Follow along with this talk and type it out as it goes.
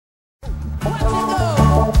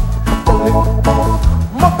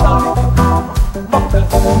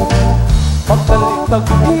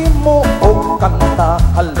naghimo o kanta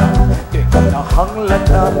hala, di ka nahanglan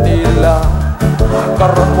na nila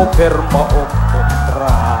karon mo perma o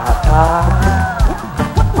kontrata.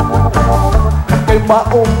 Kay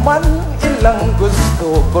mauman ilang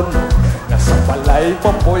gusto ko no, nasa palay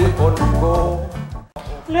papuyon ko.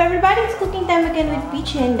 Hello everybody, it's cooking time again with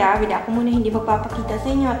Peach and David. Ako muna hindi magpapakita sa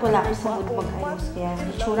inyo at wala ko sa mood mag-ayos. Kaya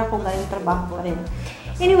itsura ko galing trabaho pa rin.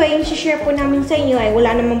 Anyway, yung share po namin sa inyo ay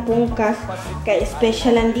wala naman pong kaya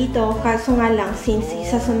specialan dito. Kaso nga lang, since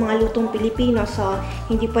isa sa mga lutong Pilipino, so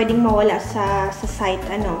hindi pwedeng mawala sa site.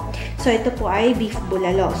 So ito po ay beef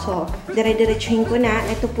bulalo. So dire-diretsuhin ko na.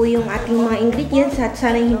 Ito po yung ating mga ingredients at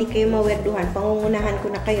sana hindi kayo mawerduhan. Pangungunahan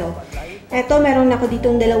ko na kayo. Ito, meron ako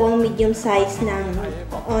ditong dalawang medium size ng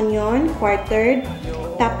onion, quartered.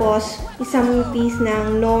 Tapos, isang piece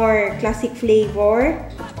ng Knorr classic flavor.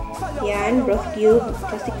 Yan, broth cube,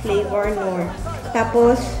 classic flavor, Knorr.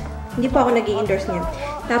 Tapos, hindi po ako nag-i-endorse niyan.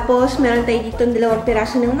 Tapos, meron tayo ditong dalawang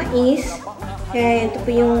piraso ng mais. Kaya ito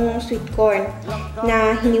po yung sweet corn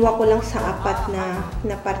na hiniwa ko lang sa apat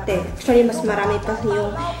na parte. Actually, mas marami pa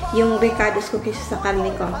yung ricados ko kaysa sa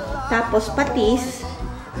karne ko. Tapos, patis.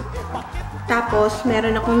 Tapos,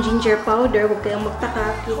 meron akong ginger powder. Huwag kayong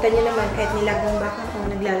magtaka. Kita nyo naman, kahit nilagang baka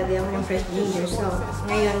ako, naglalagay ako ng fresh ginger. So,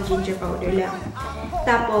 ngayon, ginger powder lang.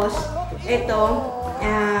 Tapos, ito,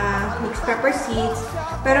 mixed pepper seeds.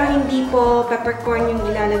 Pero hindi po peppercorn yung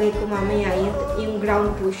ilalagay ko mamaya. Yung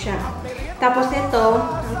ground po siya. Tapos, ito,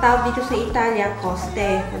 ang tawag dito sa Italia,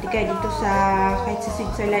 coste. O di kaya dito kahit sa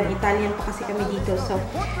Switzerland, Italian pa kasi kami dito. So,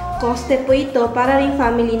 coste po ito para rin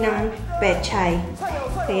family ng pechay.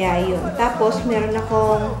 Kaya yun. Tapos, meron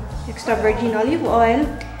akong extra virgin olive oil.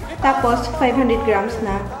 Tapos, 500 grams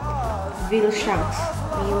na veal shanks.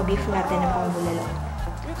 Yung beef natin na pang bulalo.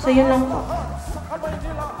 So, yun lang po.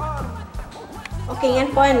 Okay,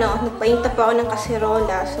 yan po nagpainta pa ako ng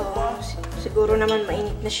kaserola. So, siguro naman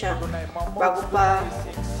mainit na siya bago pa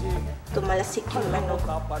tumalasik yung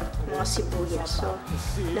mga sibuyas. So,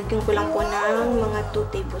 lagyan ko lang po ng mga 2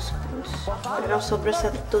 tablespoons. Pero sobra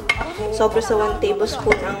sa 1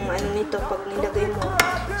 tablespoon ang nito pag nilagay mo.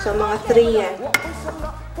 So, mga 3 yan.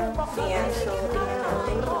 Ayan. So, tingnan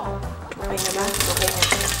natin. Okay na ba? Okay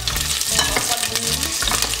na.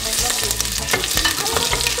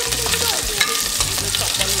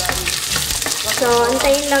 So,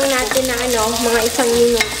 antayin lang natin na mga 1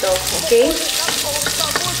 minuto. Okay?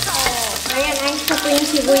 Ayan, ayos na po yung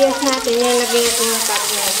sibuyas natin. Yan, lagyan natin yung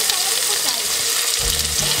karne.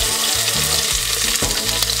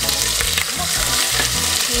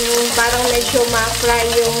 Yung parang medyo ma-fry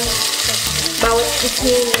yung bawat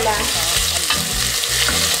kismin nila.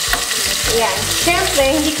 Ayan. Siyempre,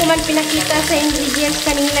 hindi ko man pinakita sa ingredients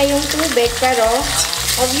kanina yung tubig, pero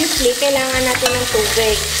obviously, kailangan natin ng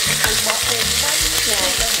tubig.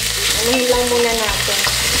 Ayan. Anuhin lang muna natin.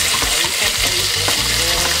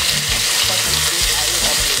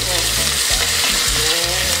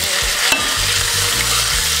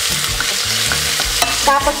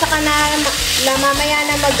 Tapos saka na mamaya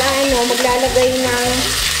na maglalagay ng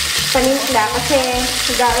panimpla kasi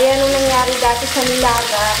gaya nung nangyari dati sa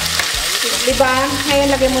nilaga. Diba?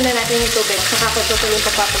 Ngayon lagay muna natin yung tubig. Saka ko tutuloy yung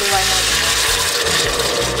papakuluan natin.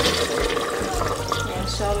 Ayan,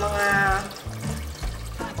 so mga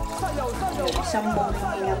isang bowl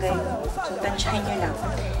yung ilagay. So tansyahin nyo lang.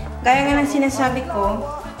 Gaya nga ng sinasabi ko,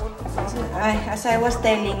 as I was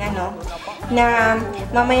telling, na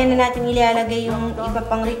mamaya na natin ilalagay yung iba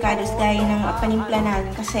pang ricados gaya ng panimpla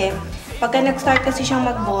natin kasi pagka nag-start kasi siyang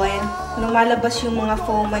mag-boil, lumalabas yung mga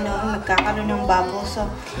foam, magkakaroon ng bubble. So,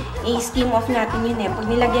 i-skim off natin yun Pag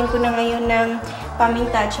nilagyan ko na ngayon ng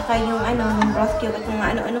paminta, tsaka yung ng broth cube at mga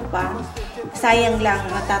ano-ano pa, sayang lang,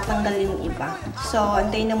 matatanggal yung iba. So,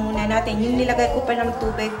 antayin na muna natin. Yung nilagay ko pa ng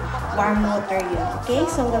tubig, warm water yun. Okay?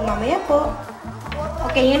 So, hanggang mamaya po.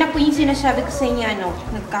 Okay, yun na po yung sinasabi ko sa inyo,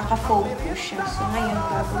 nagkaka-foam po siya. So, ngayon,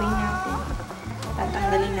 gagawin natin.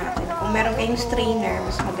 Tatanggalin natin. Kung meron kayong strainer,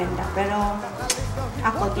 mas maganda. Pero,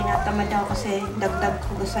 ako, tinatamad ako kasi dagdag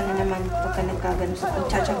hugasan na naman pagka nagkagano. So,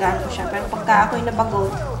 pagtsatsagaan ko siya. Pero pagka ako'y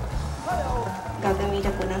nabagot,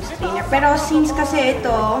 gagamitan ko ng strainer. Pero, since kasi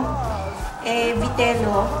ito,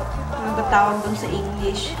 vitelo, ano ba tawag dun sa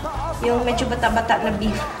English? Yung medyo bata-bata na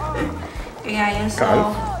beef. Kaya yun, so,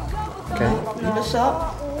 niluso.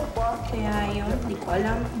 Kaya yun, di ko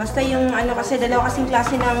alam. Basta yung kasi dalawa kasing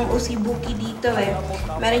klase ng usibuki dito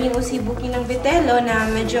Meron yung usibuki ng vitelo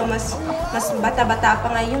na medyo mas bata-bata pa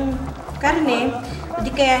nga yung karne.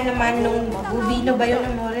 Di kaya naman nung bubino ba yun,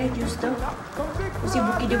 amore? Justo? si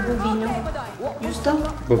Buki de Bovino. Gusto?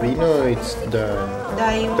 Bovino, it's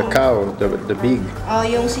the cow, the big. Oh,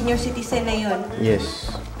 yung senior citizen na yun. Yes.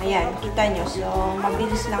 Ayan, kita nyo. So,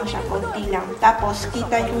 mabilis lang siya, konti lang. Tapos,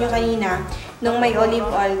 kita nyo kanina, nung may olive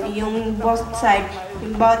oil, yung both side,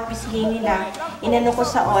 yung bawat pisngi nila, inano ko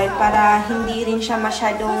sa oil para hindi rin siya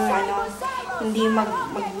masyadong, hindi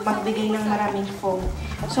magbigay ng maraming foam.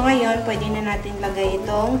 So, ngayon, pwede na natin lagay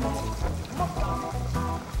itong,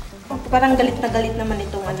 parang galit na galit naman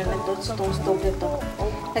itong, itong stove na to.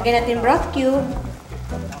 Lagay natin broth cube.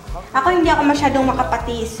 Ako hindi ako masyadong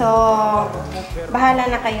makapati, so bahala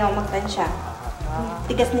na kayo magtansya.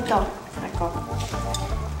 Tigas nito. Ako.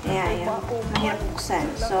 Kaya yun, mahirap buksan.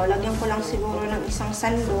 So, lagyan ko lang siguro ng isang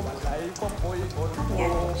sandok.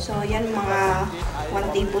 Yan. So, yan mga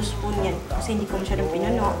 1 tablespoon yan. Kasi hindi ko masyadong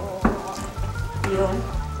pinuno. Yun.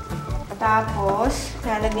 Tapos,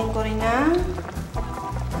 lalagyan ko rin ng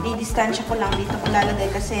didistansya ko lang. Dito ko lalagay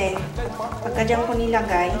kasi pagka dyan ko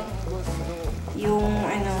nilagay, yung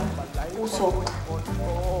usok,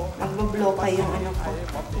 magbo-block yung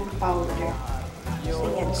yung powder. So,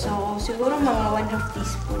 yan. So, siguro mga 1/2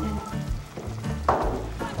 teaspoon.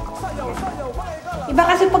 Iba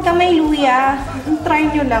kasi pagka may luya, try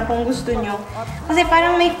nyo lang kung gusto nyo. Kasi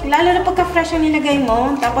parang may, lalo na pagka fresh ang nilagay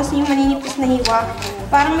mo, tapos yung maninipis na hiwa,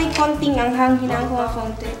 parang may konting anghang, hinang ko ang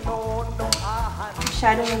konti.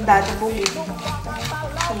 Masyadong nagdadabog eh.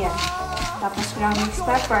 Ayan. Tapos ground mixed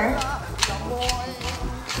pepper.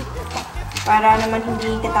 Para naman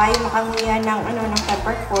hindi ka tayo makanguya ng ng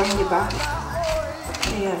peppercorn, di ba?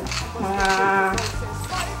 Ayan, mga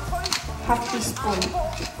half teaspoon.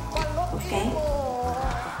 Okay?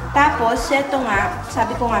 Tapos, ito nga,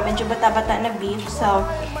 sabi ko nga, medyo bata-bata na beef. So,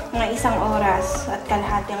 mga 1 oras at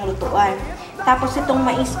kalahati ang lutuan. Tapos, itong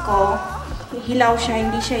mais ko, hilaw siya,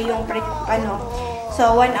 hindi siya yung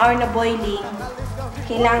So, 1 hour na boiling.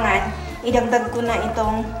 Kailangan, idagdag ko na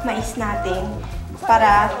itong mais natin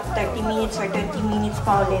para 30 minutes or 20 minutes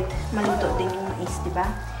pa ulit maluto din yung mais, di ba?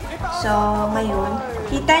 So, ngayon,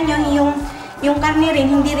 kita nyo yung karne rin,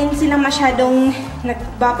 hindi rin sila masyadong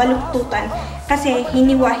nagbabaluktutan kasi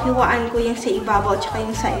hiniwa-hiwaan ko yung sa ibabaw at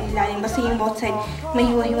yung sa ilalim. Basta yung both side, may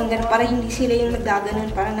hiwa-hiwang ganun para hindi sila yung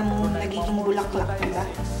nagaganon, para nagiging bulaklak, di ba?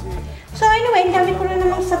 So, anyway, dami ko na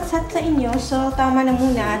namang satsat sa inyo. So, tama na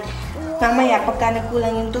muna. Mamaya, pagka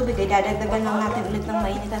nagkulang yung tubig, ay dadagdagan lang natin ulit ng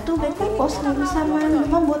mainit na tubig. Tapos, nagsama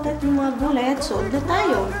lumambot at yung mga gulay at sold na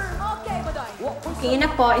tayo. Okay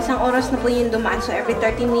na po, 1 oras na po yung dumaan. So, every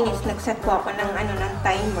 30 minutes, nag-set po ako ng, ng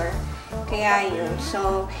timer. Kaya yun.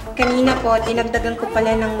 So, kanina po, dinagdagan ko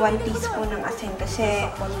pala ng 1 teaspoon ng asin kasi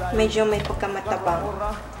medyo may pagkamatabang.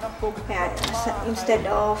 Kaya, instead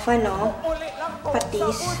of,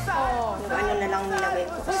 patis, yung na lang nilagay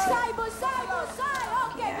ko kasi.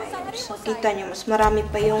 So, kita nyo, mas marami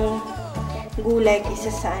pa yung gulay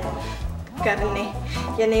kaysa sa karne.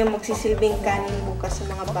 Yan na yung magsisilbing kanin bukas sa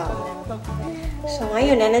mga baon. So,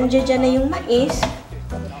 ngayon na, nandiyan na yung mais.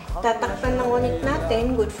 Tatakpan ng ulit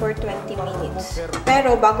natin, good for 20 minutes.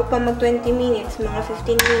 Pero, bago pa mag 20 minutes, mga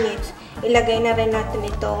 15 minutes, ilagay na rin natin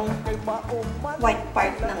itong white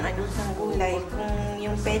part ng ng gulay. Kung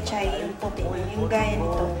yung pechay, yung puti, yung gaya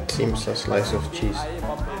nito. Seems a slice of cheese.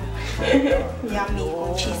 Yummy,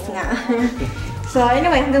 kung cheese nga. So,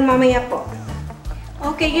 anyway, hanggang mamaya po.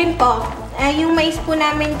 Okay, yun po. Yung mais po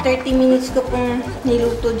namin, 30 minutes ko pong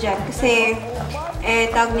niluto dyan. Kasi,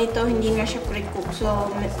 tawag nito, hindi na siya pre-cook. So,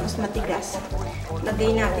 mas matigas.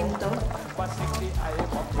 Lagay natin to.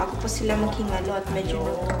 Bago po sila maghingalo at medyo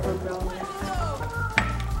nag-brown na.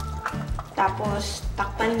 Tapos,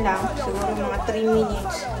 takpan lang. Siguro mga 3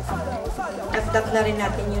 minutes. Dagdag na rin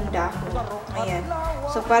natin yung dahon. Ayan.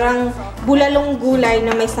 So, parang bulalong gulay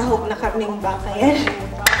na may sahog na karneng baka. Ayan.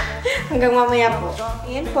 Hanggang mamaya po.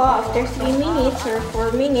 Ayan po, after 3 minutes or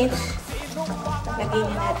 4 minutes, lagay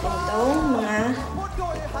na natin itong mga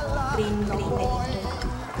green na ito.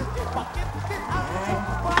 Ayan.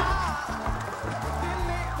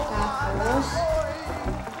 Tapos,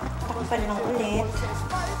 takpan lang ulit.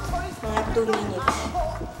 Mga 2 minutes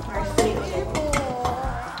or 3 ulit.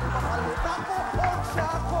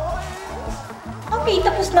 Okay,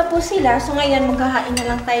 tapos na po sila. So, ngayon, maghahain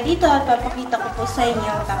na lang tayo dito at papakita ko po sa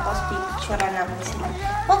inyo. Tapos, pipicturean namin sila.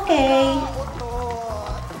 Okay.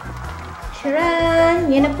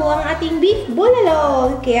 Sharan! Yan na po ang ating beef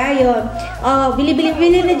bulalo. Kaya yun. Oh, bili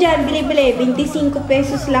na dyan. Bili. 25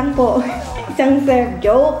 pesos lang po. Isang serve.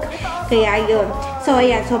 Joke. Kaya yun. So,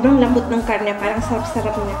 ayan. Sobrang lambot ng karne. Parang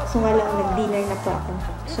sarap-sarap na. So, nga lang, nag-dinner na po ako.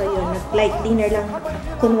 So, yun. Nag-light dinner lang.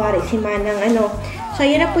 Kunwari, si Manang So,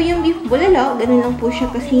 yun na po yung beef bulalo. Ganun lang po siya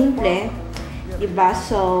kasimple. Diba?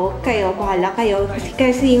 So, kayo, bahala kayo.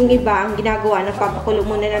 Kasi yung iba, ang ginagawa, nagpapakulo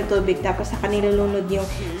muna ng tubig, tapos saka nilulunod yung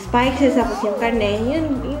spices, tapos yung karne.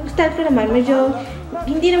 Yung style ko naman, medyo,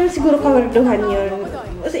 hindi naman siguro kawarduhan yun.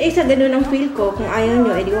 Isa ganun ang feel ko. Kung ayaw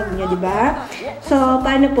nyo, edi wag nyo, diba? So,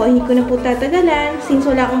 paano po? Hindi ko na po tatagalan. Since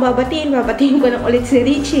wala akong babatiin ko lang ulit si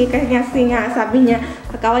Richie. Kasi nga, sabi niya,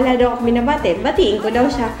 pagka wala daw ako binabati, batiin ko daw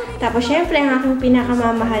siya. Tapos, syempre, ang aking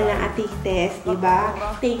pinakamamahal na Ate Tess, diba?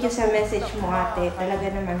 Thank you sa message mo, ate. Talaga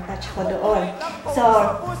naman, touch ko doon. So,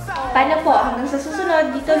 paano po? Hanggang sa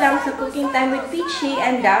susunod, dito lang sa Cooking Time with Peachy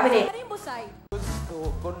and Davide.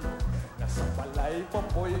 Gusto ko nasa palay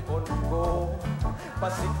papoy ko,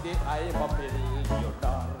 pasig di ay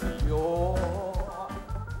mamilyonaryo.